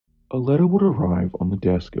A letter would arrive on the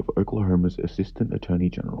desk of Oklahoma's Assistant Attorney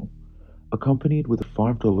General, accompanied with a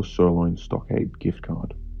 $5 sirloin stockade gift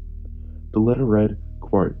card. The letter read,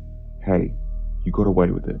 quote, "Hey, you got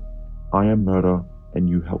away with it. I am murder and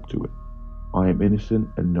you helped do it. I am innocent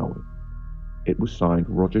and know it. It was signed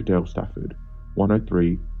Roger Dale Stafford,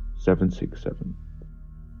 103767.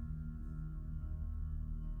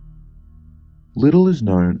 Little is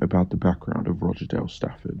known about the background of Roger Dale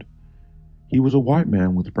Stafford. He was a white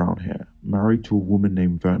man with brown hair, married to a woman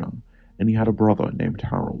named Verna, and he had a brother named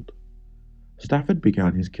Harold. Stafford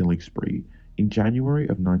began his killing spree in January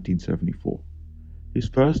of 1974. His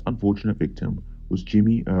first unfortunate victim was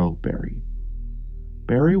Jimmy Earl Berry.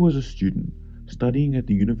 Berry was a student studying at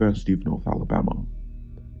the University of North Alabama.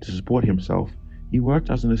 To support himself, he worked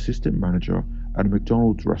as an assistant manager at a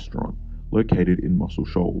McDonald's restaurant located in Muscle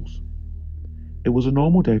Shoals. It was a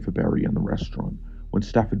normal day for Berry and the restaurant when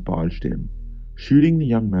Stafford barged in, shooting the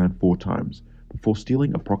young man 4 times before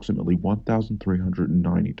stealing approximately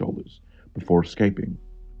 $1,390 before escaping.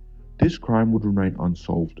 This crime would remain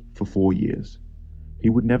unsolved for 4 years. He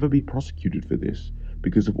would never be prosecuted for this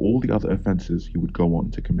because of all the other offenses he would go on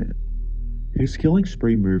to commit. His killing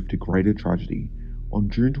spree moved to greater tragedy on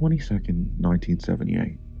June 22,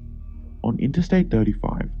 1978. On Interstate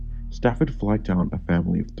 35, Stafford flagged down a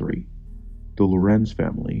family of 3. The Lorenz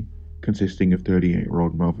family, consisting of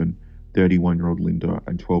 38-year-old Melvin, 31-year-old Linda,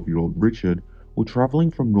 and 12-year-old Richard, were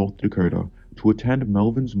traveling from North Dakota to attend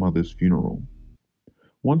Melvin's mother's funeral.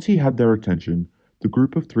 Once he had their attention, the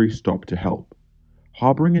group of 3 stopped to help.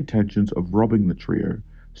 Harboring intentions of robbing the trio,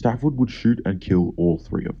 Stafford would shoot and kill all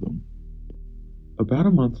 3 of them. About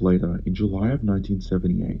a month later, in July of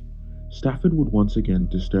 1978, Stafford would once again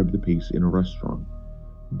disturb the peace in a restaurant.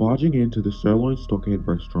 Barging into the Sirloin Stockade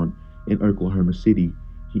restaurant in Oklahoma City,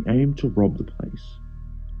 he aimed to rob the place.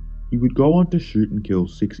 He would go on to shoot and kill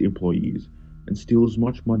 6 employees and steal as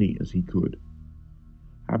much money as he could.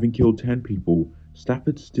 Having killed 10 people,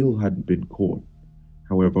 Stafford still hadn't been caught.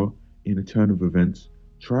 However, in a turn of events,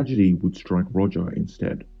 tragedy would strike Roger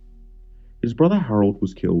instead. His brother Harold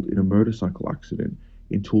was killed in a motorcycle accident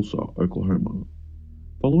in Tulsa, Oklahoma.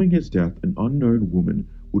 Following his death, an unknown woman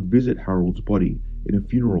would visit Harold's body in a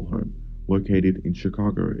funeral home located in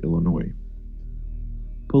Chicago, Illinois.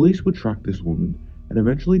 Police would track this woman and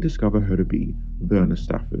eventually discover her to be Verna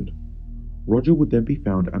Stafford. Roger would then be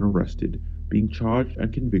found and arrested, being charged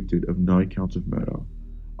and convicted of 9 counts of murder,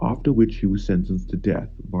 after which he was sentenced to death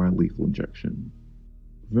via lethal injection.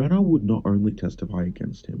 Verna would not only testify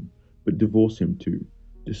against him, but divorce him too,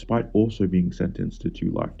 despite also being sentenced to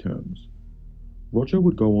 2 life terms. Roger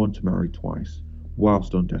would go on to marry twice,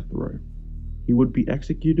 whilst on death row. He would be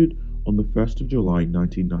executed on the 1st of July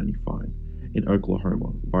 1995 in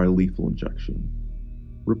Oklahoma via lethal injection.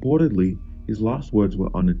 Reportedly, his last words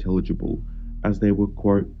were unintelligible as they were,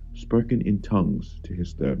 quote, spoken in tongues to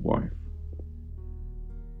his 3rd wife.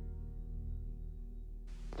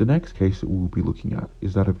 The next case that we will be looking at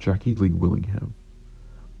is that of Jackie Lee Willingham.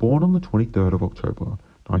 Born on the 23rd of October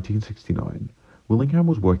 1969, Willingham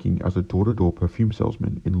was working as a door-to-door perfume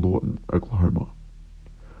salesman in Lawton, Oklahoma.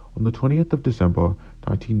 On the 20th of December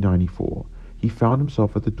 1994, he found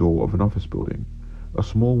himself at the door of an office building. A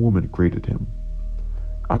small woman greeted him.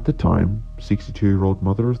 At the time, 62-year-old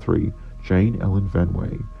mother of 3, Jane Ellen Van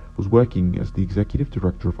Way, was working as the executive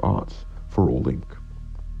director of arts for All Inc.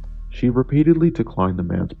 She repeatedly declined the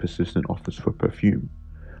man's persistent offers for perfume.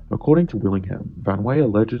 According to Willingham, Van Way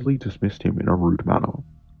allegedly dismissed him in a rude manner.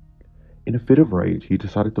 In a fit of rage, he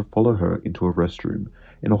decided to follow her into a restroom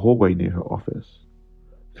in a hallway near her office.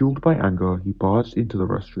 Fueled by anger, he barged into the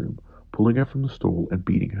restroom, pulling her from the stall and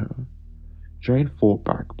beating her. Jane fought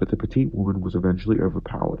back, but the petite woman was eventually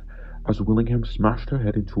overpowered as Willingham smashed her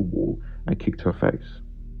head into a wall and kicked her face.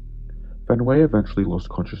 Van Way eventually lost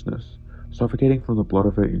consciousness, suffocating from the blood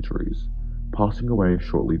of her injuries, passing away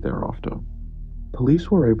shortly thereafter.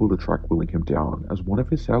 Police were able to track Willingham down as one of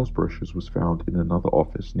his sales brochures was found in another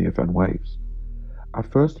office near Van Way's.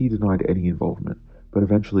 At first he denied any involvement, but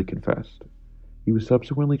eventually confessed. He was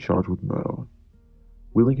subsequently charged with murder.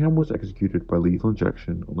 Willingham was executed by lethal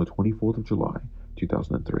injection on the 24th of July,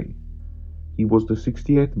 2003. He was the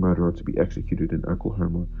 68th murderer to be executed in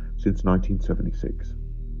Oklahoma since 1976.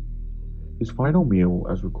 His final meal,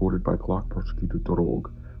 as recorded by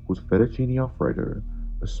ClarkProsecutor.org, was fettuccine alfredo,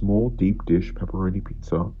 a small deep dish pepperoni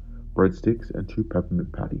pizza, breadsticks, and 2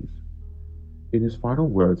 peppermint patties. In his final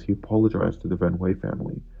words, he apologized to the Van Way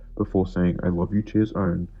family before saying, "I love you" to his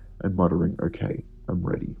own and muttering, "Okay, I'm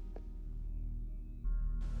ready."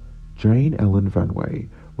 Jane Ellen Van Way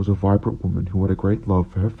was a vibrant woman who had a great love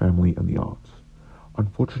for her family and the arts.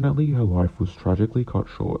 Unfortunately, her life was tragically cut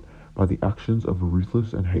short by the actions of a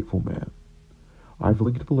ruthless and hateful man. I've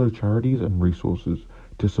linked below charities and resources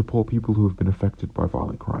to support people who have been affected by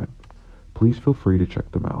violent crime. Please feel free to check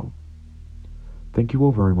them out. Thank you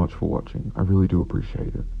all very much for watching. I really do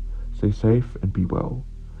appreciate it. Stay safe and be well.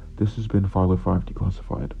 This has been Philo 5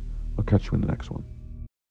 Declassified. I'll catch you in the next one.